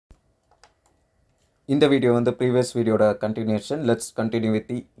இந்த வீடியோ வந்து previous வீடியோட continuation. Let's continue with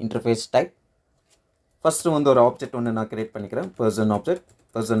the interface type. First வந்து ஒரு ஆப்ஜெக்ட் ஒன்று நான் கிரியேட் பண்ணிக்கிறேன். person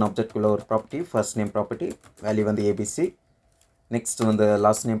object குள்ள ஒரு property, first name property, value வந்து abc. நெக்ஸ்ட் வந்து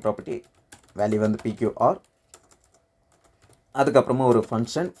லாஸ்ட் நேம் ப்ராப்பர்ட்டி, வேல்யூ வந்து pqr. அதுக்கப்புறமா ஒரு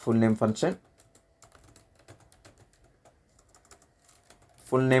function, full name function.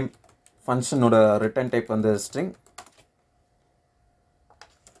 Full name ஃபங்க்ஷனோட return type வந்து ஸ்ட்ரிங்.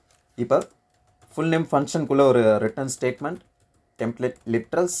 இப்போ ஃபுல் நேம் ஃபங்க்ஷனுக்குள்ளே ஒரு ரிட்டர்ன் ஸ்டேட்மெண்ட், டெம்ப்ளேட்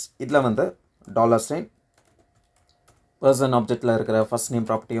லிட்ரல்ஸ். இதில் வந்து டாலர் சைன் பர்சன் ஆப்ஜெக்டில் இருக்கிற ஃபர்ஸ்ட் நேம்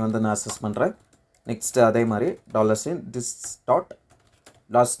ப்ராப்பர்ட்டி வந்து நான் அசஸ் பண்ணுறேன். நெக்ஸ்ட்டு அதே மாதிரி dollar sign this dot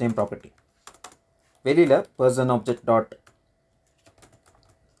last name property. வெளியில் person object dot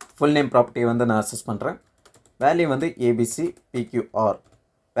full name property வந்து நான் அசஸ் பண்ணுறேன். வேல்யூ வந்து ஏபிசி பிக்யூஆர்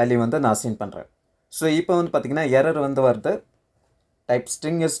வேல்யூ வந்து நான் அசைன் பண்ணுறேன். ஸோ இப்போ வந்து பார்த்திங்கன்னா எரர் வந்து வருது. Type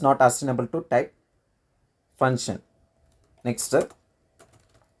string is not assignable to type function. Next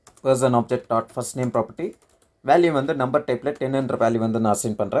person object dot first name property, value வந்து நம்பர் டைப்பில் 10ன்ற வேல்யூ வந்து நான்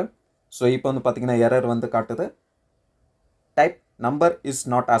அசைன் பண்ணுறேன். ஸோ இப்போ வந்து பார்த்திங்கன்னா எரர் வந்து காட்டுது. Type number is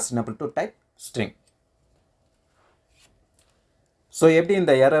not assignable to type string. So எப்படி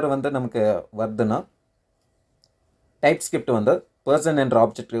இந்த எரர் வந்து நமக்கு வருதுன்னா, TypeScript வந்து பர்சன் என்ற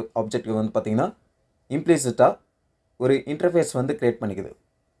ஆப்ஜெக்ட்டுக்கு வந்து பார்த்திங்கன்னா இம்ப்ளிசிட்டாக ஒரு இன்டர்ஃபேஸ் வந்து க்ரியேட் பண்ணிக்குது.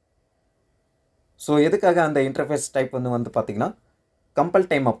 ஸோ எதுக்காக அந்த இன்டர்ஃபேஸ் டைப் வந்து பார்த்திங்கன்னா கம்பல்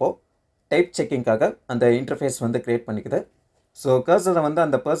டைம் அப்போது டைப் செக்கிங்காக அந்த இன்டர்ஃபேஸ் வந்து க்ரியேட் பண்ணிக்குது. ஸோ கர்சரை வந்து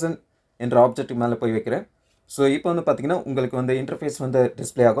அந்த பர்சன் என்ற ஆப்ஜெக்ட்டுக்கு மேலே போய் வைக்கிறேன். ஸோ இப்போ வந்து பார்த்திங்கன்னா உங்களுக்கு வந்து இன்டர்ஃபேஸ் வந்து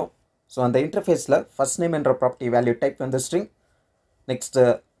டிஸ்பிளே ஆகும். ஸோ அந்த இன்டர்ஃபேஸில் ஃபர்ஸ்ட் நேம் என்ற ப்ராப்பர்ட்டி வேல்யூ டைப் வந்து string. Next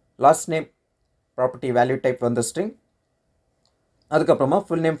last name property value type வந்து ஸ்ட்ரிங். அதுக்கப்புறமா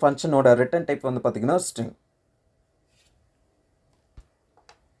ஃபுல் நேம் ஃபங்க்ஷனோட ரிட்டர்ன் டைப் வந்து பார்த்திங்கன்னா ஸ்ட்ரிங்.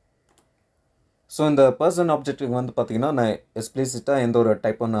 ஸோ இந்த பர்சன் ஆப்ஜெக்ட்டுக்கு வந்து பார்த்திங்கன்னா நான் எக்ஸ்பிளிசிட்டாக எந்த ஒரு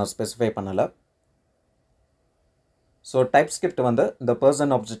டைப்பும் நான் ஸ்பெசிஃபை பண்ணலை. ஸோ TypeScript வந்து இந்த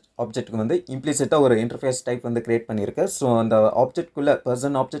பர்சன் ஆப்ஜெக்ட்டுக்கு வந்து இம்ப்ளிசிட்டாக ஒரு இன்டர்ஃபேஸ் டைப் வந்து க்ரியேட் பண்ணியிருக்கேன். ஸோ அந்த ஆப்ஜெக்ட்குள்ளே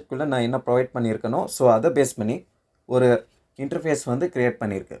பர்சன் ஆப்ஜெக்ட்குள்ளே நான் என்ன ப்ரொவைட் பண்ணியிருக்கேனோ ஸோ அதை பேஸ் பண்ணி ஒரு இன்டர்ஃபேஸ் வந்து க்ரியேட்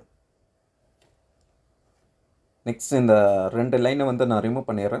பண்ணியிருக்கேன். நெக்ஸ்ட் இந்த 2 லைனை வந்து நான் ரிமூவ்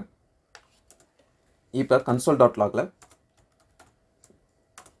பண்ணிடுறேன். இப்போ console.logல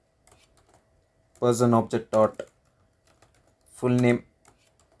person object dot full name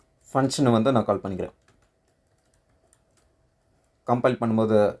ஃபங்க்ஷனை வந்து நான் கால் பண்ணிக்கிறேன். கம்பைல்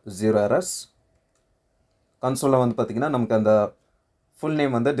பண்ணும்போது 0 எரர்ஸ். கன்சோலில் வந்து பார்த்திங்கன்னா நமக்கு அந்த ஃபுல்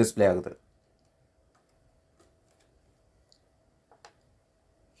நேம் வந்து டிஸ்பிளே ஆகுது.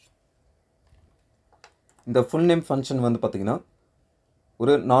 இந்த ஃபுல் நேம் ஃபங்க்ஷன் வந்து பார்த்திங்கன்னா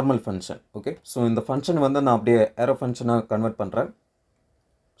ஒரு நார்மல் ஃபங்க்ஷன். ஓகே, ஸோ இந்த ஃபங்க்ஷன் வந்து நான் அப்படியே ஏரோ ஃபங்க்ஷனாக கன்வெர்ட் பண்ணுறேன்.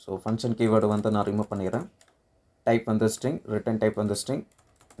 ஸோ ஃபங்க்ஷன் கீவேர்டு வந்து நான் ரிமூவ் பண்ணிடுறேன். டைப் வந்து ஸ்ட்ரிங், ரிட்டர்ன் டைப் வந்து ஸ்ட்ரிங்,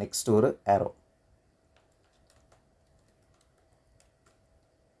 நெக்ஸ்ட் ஒரு ஏரோ.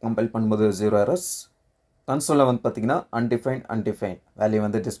 கம்பைல் பண்ணும்போது 0 எரர்ஸ். கன்சோலில் வந்து பார்த்திங்கன்னா அன்டிஃபைன் வேல்யூ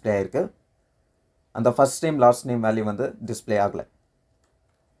வந்து டிஸ்பிளே ஆகிருக்கு. அந்த first name last name value வந்து டிஸ்பிளே ஆகலை.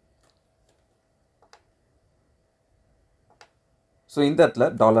 ஸோ இந்த இடத்துல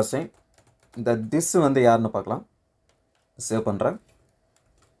டாலர் சைன் இந்த திஸ் வந்து யாருன்னு பார்க்கலாம். சேவ் பண்ணுறேன்.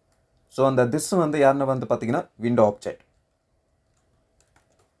 ஸோ அந்த திஸ் வந்து யாருன்னு வந்து பார்த்திங்கன்னா விண்டோ ஆப்ஜெக்ட்.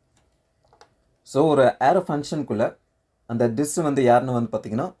 ஸோ ஒரு ஏரோ ஃபங்க்ஷனுக்குள்ளே அந்த டிஸ் வந்து யாருன்னு வந்து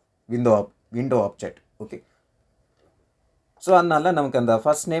பார்த்திங்கன்னா விண்டோ ஆப்ஜெக்ட். ஓகே, ஸோ அதனால் நமக்கு அந்த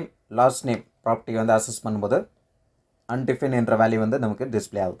first name last name property வந்து அசஸ் பண்ணும்போது அன்டிஃபைன் என்ற வேல்யூ வந்து நமக்கு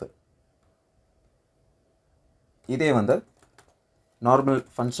டிஸ்பிளே ஆகுது. இதே வந்து நார்மல்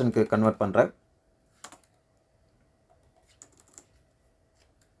ஃபங்க்ஷனுக்கு கன்வெர்ட் பண்ணுறேன்.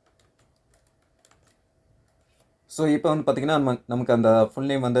 ஸோ இப்போ வந்து பார்த்திங்கன்னா நமக்கு அந்த ஃபுல்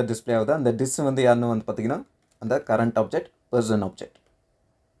நேம் வந்து டிஸ்பிளே ஆகுது. அந்த டிஸ் வந்து யாருன்னு வந்து பார்த்திங்கன்னா அந்த current object person object.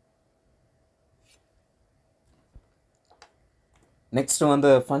 Next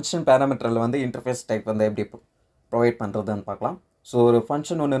வந்து ஃபங்க்ஷன் பேராமீட்டரில் வந்து இன்டர்ஃபேஸ் டைப் வந்து எப்படி ப்ரொவைட் பண்ணுறதுன்னு பார்க்கலாம். ஸோ ஒரு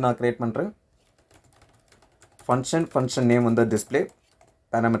ஃபங்க்ஷன் ஒன்று நான் க்ரியேட் பண்ணுறேன். ஃபங்க்ஷன் நேம் வந்து டிஸ்பிளே,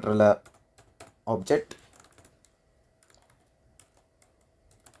 பேராமீட்டரில் ஆப்ஜெக்ட்.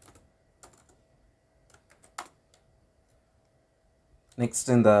 நெக்ஸ்ட்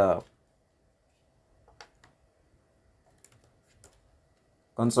இந்த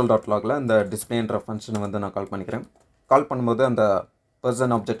console.logல இந்த டிஸ்பிளேன்ற ஃபங்க்ஷனை வந்து நான் கால் பண்ணிக்கிறேன். கால் பண்ணும்போது அந்த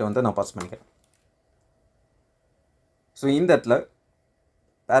பர்சன் ஆப்ஜெக்டை வந்து நான் பாஸ் பண்ணிக்கிறேன். ஸோ இந்த இடத்துல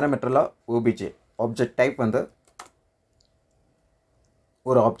பேராமீட்டரில் OBJ ஆப்ஜெக்ட் டைப் வந்து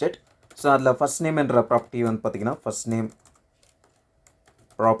ஒரு ஆப்ஜெக்ட். ஸோ அதில் ஃபர்ஸ்ட் நேம் என்ற ப்ராப்பர்ட்டி வந்து பார்த்திங்கன்னா ஃபர்ஸ்ட் நேம்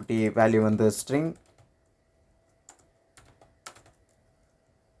ப்ராப்பர்ட்டி வேல்யூ வந்து ஸ்ட்ரிங்,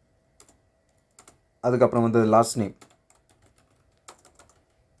 அதுக்கப்புறம் வந்து last name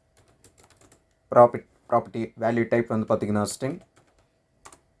property value type வந்து பார்த்திங்கன்னா ஸ்ட்ரிங்.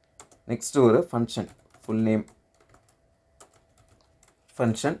 நெக்ஸ்ட்டு ஒரு function full name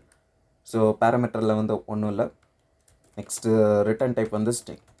function. So பேராமீட்டரில் வந்து ஒன்றும் இல்லை. நெக்ஸ்ட்டு ரிட்டர்ன் டைப் வந்து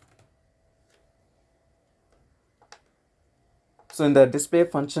ஸ்ட்ரிங். ஸோ இந்த டிஸ்பிளே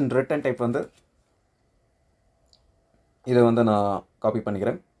ஃபங்க்ஷன் ரிட்டர்ன் டைப் வந்து இதை வந்து நான் காப்பி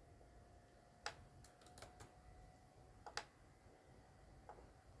பண்ணிக்கிறேன்.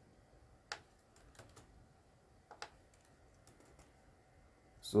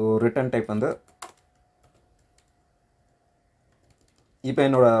 ஸோ ரிட்டர்ன் டைப் வந்து இப்போ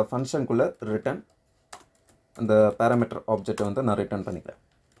என்னோடய ஃபங்க்ஷனுக்குள்ளே ரிட்டர்ன் அந்த பேராமீட்டர் ஆப்ஜெக்டை வந்து நான் ரிட்டர்ன் பண்ணிக்கிறேன்.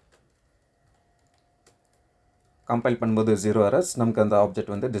 கம்பைல் பண்ணும்போது 0 எரர்ஸ், நமக்கு அந்த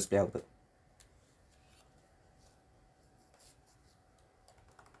ஆப்ஜெக்ட் வந்து டிஸ்பிளே ஆகுது.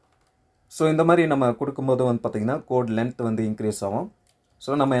 ஸோ இந்த மாதிரி நம்ம கொடுக்கும்போது வந்து பார்த்திங்கன்னா கோட் லென்த் வந்து இன்க்ரீஸ் ஆகும்.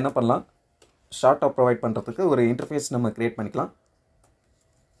 ஸோ நம்ம என்ன பண்ணலாம், ஷார்ட்டாக ப்ரொவைட் பண்ணுறதுக்கு ஒரு இன்டர்ஃபேஸ் நம்ம க்ரியேட் பண்ணிக்கலாம்.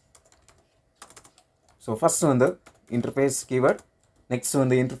 ஸோ ஃபஸ்ட் வந்து இன்டர்ஃபேஸ் கீவேர்ட், நெக்ஸ்ட்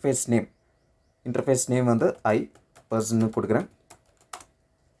வந்து இன்டர்ஃபேஸ் நேம் வந்து பர்சன் கொடுக்குறேன்.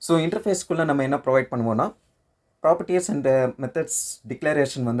 ஸோ இன்டர்ஃபேஸ்க்குள்ளே நம்ம என்ன ப்ரொவைட் பண்ணுவோம்னா ப்ராப்பர்ட்டிஸ் அண்ட் மெத்தட்ஸ்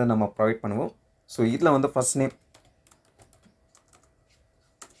டிக்ளரேஷன் வந்து நம்ம ப்ரொவைட் பண்ணுவோம். ஸோ இதில் வந்து ஃபஸ்ட்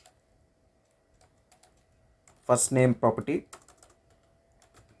நேம் ப்ராப்பர்ட்டி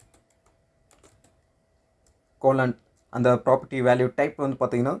கோலன் அந்த ப்ராப்பர்ட்டி வேல்யூ டைப் வந்து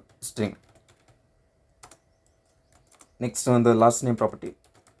பார்த்திங்கன்னா ஸ்ட்ரிங். நெக்ஸ்ட் வந்து லாஸ்ட் நேம் ப்ராப்பர்ட்டி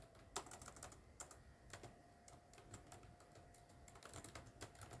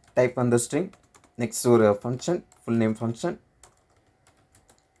டைப் வந்து ஸ்ட்ரிங். நெக்ஸ்ட் ஒரு function full name function,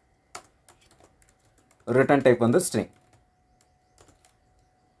 return type வந்து ஸ்ட்ரிங்.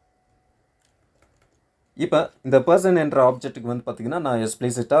 இப்போ இந்த பர்சன் என்ற ஆப்ஜெக்ட்டுக்கு வந்து பார்த்திங்கன்னா நான்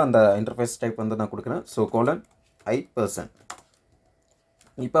எக்ஸ்பிளிசிட்டாக அந்த இன்டர்ஃபேஸ் டைப் வந்து நான் கொடுக்குறேன். So colon person.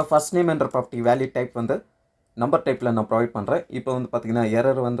 இப்போ ஃபஸ்ட் நேம் என்ற ப்ராப்பர்ட்டி வேல்யூ டைப் வந்து நம்பர் டைப்பில் நான் ப்ரொவைட் பண்ணுறேன். இப்போ வந்து பார்த்திங்கன்னா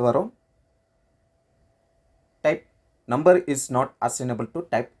எரர் வந்து வரும், type number is not assignable to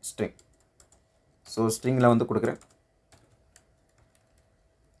type string. So ஸ்ட்ரிங்கில் வந்து கொடுக்குறேன்.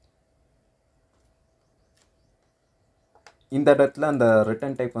 இந்த இடத்துல அந்த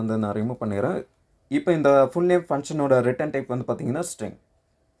ரிட்டர்ன் டைப் வந்து நான் ரிமூவ் பண்ணிக்கிறேன். இப்போ இந்த ஃபுல் நேம் ஃபங்க்ஷனோட ரிட்டர்ன் டைப் வந்து பார்த்திங்கன்னா ஸ்ட்ரிங்.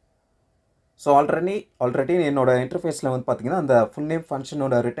 ஸோ ஆல்ரெடி என்னோட இன்டர்ஃபேஸில் வந்து பார்த்திங்கன்னா அந்த ஃபுல் நேம்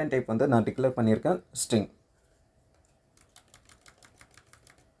ஃபங்க்ஷனோட ரிட்டர்ன் டைப் வந்து நான் டிக்ளேர் பண்ணியிருக்கேன் ஸ்ட்ரிங்.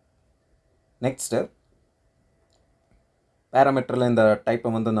 நெக்ஸ்ட்டு பேராமீட்டரில் இந்த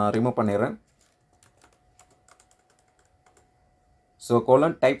டைப்பை வந்து நான் ரிமூவ் பண்ணிடுறேன். ஸோ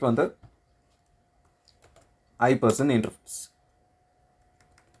கோலன் டைப் வந்து பர்சன் இன்டர்ஃபேஸ்.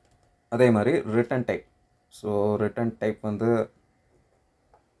 அதே மாதிரி return type, so return type வந்து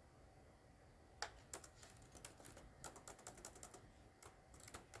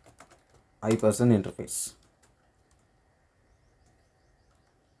பர்சன் இன்டர்ஃபேஸ்.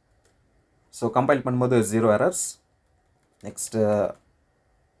 ஸோ கம்பைல் பண்ணும்போது 0 எரர்ஸ். நெக்ஸ்ட்டு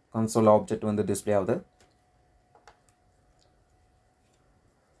கன்சோல் ஆப்ஜெக்ட் வந்து டிஸ்பிளே ஆகுது.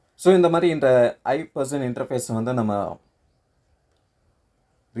 ஸோ இந்த மாதிரி இந்த பர்சன் இன்டர்ஃபேஸ் வந்து நம்ம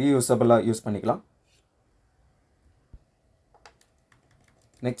ரீயூசபிளாக யூஸ் பண்ணிக்கலாம்.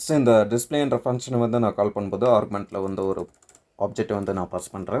 நெக்ஸ்ட் இந்த டிஸ்பிளேன்ற ஃபங்க்ஷனை வந்து நான் கால் பண்ணும்போது ஆர்குமெண்ட்டில் வந்து ஒரு ஆப்ஜெக்ட் வந்து நான்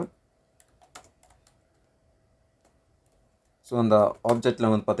பாஸ் பண்ணுறேன். ஸோ அந்த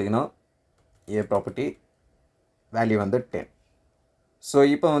ஆப்ஜெக்டில் வந்து பார்த்திங்கன்னா ப்ராப்பர்ட்டி வேல்யூ வந்து 10. ஸோ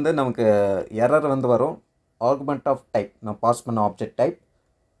இப்போ வந்து நமக்கு எரர் வந்து வரும், ஆர்குமெண்ட் ஆஃப் டைப் நான் பாஸ் பண்ண object type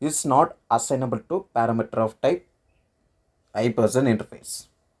is not assignable to parameter of type person interface.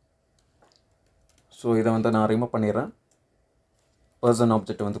 So இதை வந்து நான் ரிமூவ் பண்ணிடுறேன். பர்சன்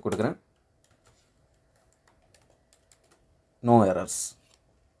ஆப்ஜெக்ட் வந்து கொடுக்குறேன். No errors.